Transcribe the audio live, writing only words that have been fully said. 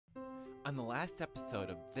On the last episode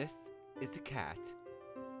of This is a Cat,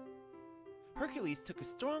 Hercules took a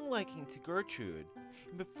strong liking to Gertrude,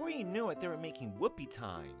 and before you knew it, they were making whoopee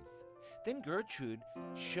times. Then Gertrude,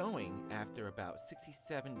 showing after about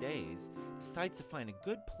 67 days, decides to find a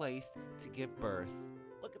good place to give birth.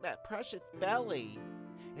 Look at that precious belly!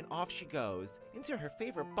 And off she goes, into her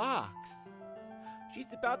favorite box. She's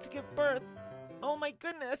about to give birth. Oh my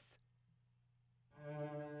goodness!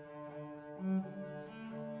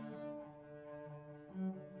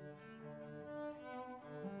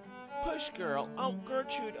 Push, girl. Oh,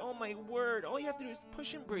 Gertrude, oh my word. All you have to do is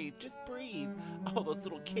push and breathe. Just breathe. Oh, those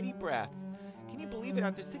little kitty breaths. Can you believe it?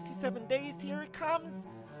 After 67 days, here it comes.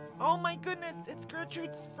 Oh my goodness, it's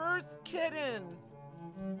Gertrude's first kitten.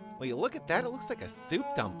 Well, you look at that, it looks like a soup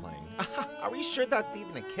dumpling. Are we sure that's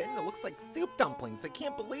even a kitten? It looks like soup dumplings. I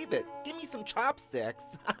can't believe it. Give me some chopsticks.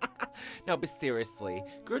 No, but seriously,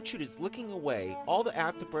 Gertrude is looking away, all the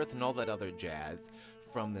afterbirth and all that other jazz,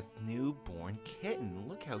 from this newborn kitten.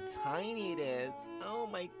 Look how tiny it is. Oh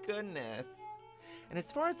my goodness. And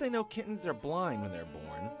as far as I know, kittens are blind when they're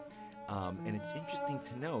born. And it's interesting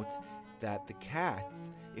to note that the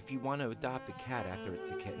cats, if you want to adopt a cat after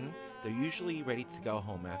it's a kitten, they're usually ready to go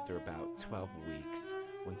home after about 12 weeks.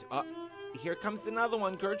 Here comes another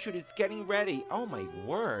one. Gertrude is getting ready. Oh my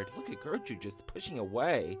word, look at Gertrude just pushing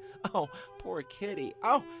away. Oh, poor kitty.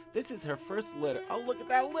 Oh, this is her first litter. Oh, look at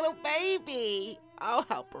that little baby. Oh,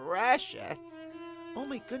 how precious. Oh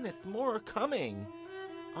my goodness, more are coming.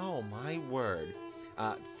 Oh my word.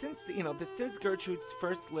 Since, this is Gertrude's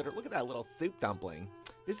first litter. Look at that little soup dumpling.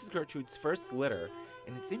 This is Gertrude's first litter,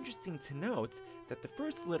 and it's interesting to note that the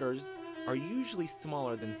first litters are usually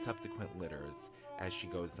smaller than subsequent litters as she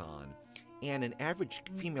goes on. And an average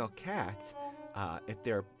female cat, if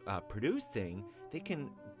they're producing, they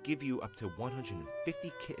can give you up to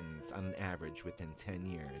 150 kittens on an average within 10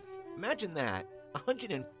 years. Imagine that,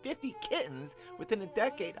 150 kittens within a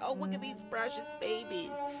decade. Oh, look at these precious babies,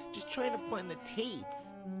 just trying to find the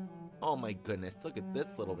teats. Oh my goodness, look at this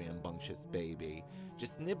little rambunctious baby,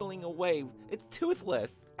 just nibbling away. It's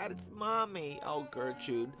toothless at its mommy. Oh,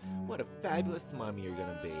 Gertrude, what a fabulous mommy you're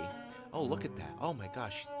gonna be. Oh, look at that. Oh my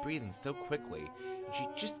gosh, she's breathing so quickly. And she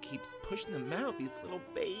just keeps pushing them out, these little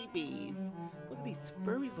babies. Look at these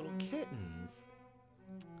furry little kittens.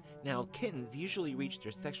 Now, kittens usually reach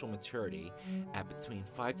their sexual maturity at between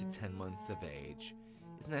 5 to 10 months of age.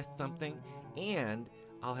 Isn't that something? And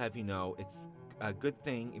I'll have you know, it's a good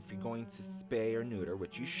thing if you're going to spay or neuter,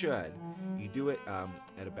 which you should. You do it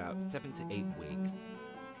at about 7 to 8 weeks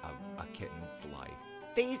of a kitten's life.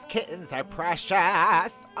 These kittens are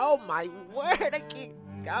precious. Oh my word, I can't.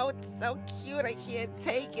 Oh, it's so cute. I can't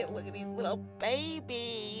take it. Look at these little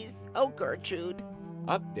babies. Oh, Gertrude.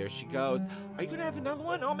 Up there she goes. Are you gonna have another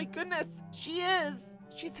one? Oh my goodness, she is.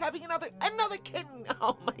 She's having another kitten.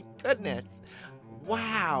 Oh my goodness.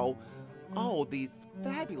 Wow. Oh, these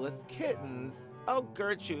fabulous kittens. Oh,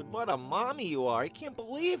 Gertrude, what a mommy you are. I can't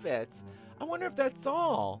believe it. I wonder if that's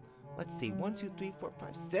all. Let's see, 1, 2, 3, 4,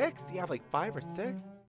 5, 6. You have like 5 or 6?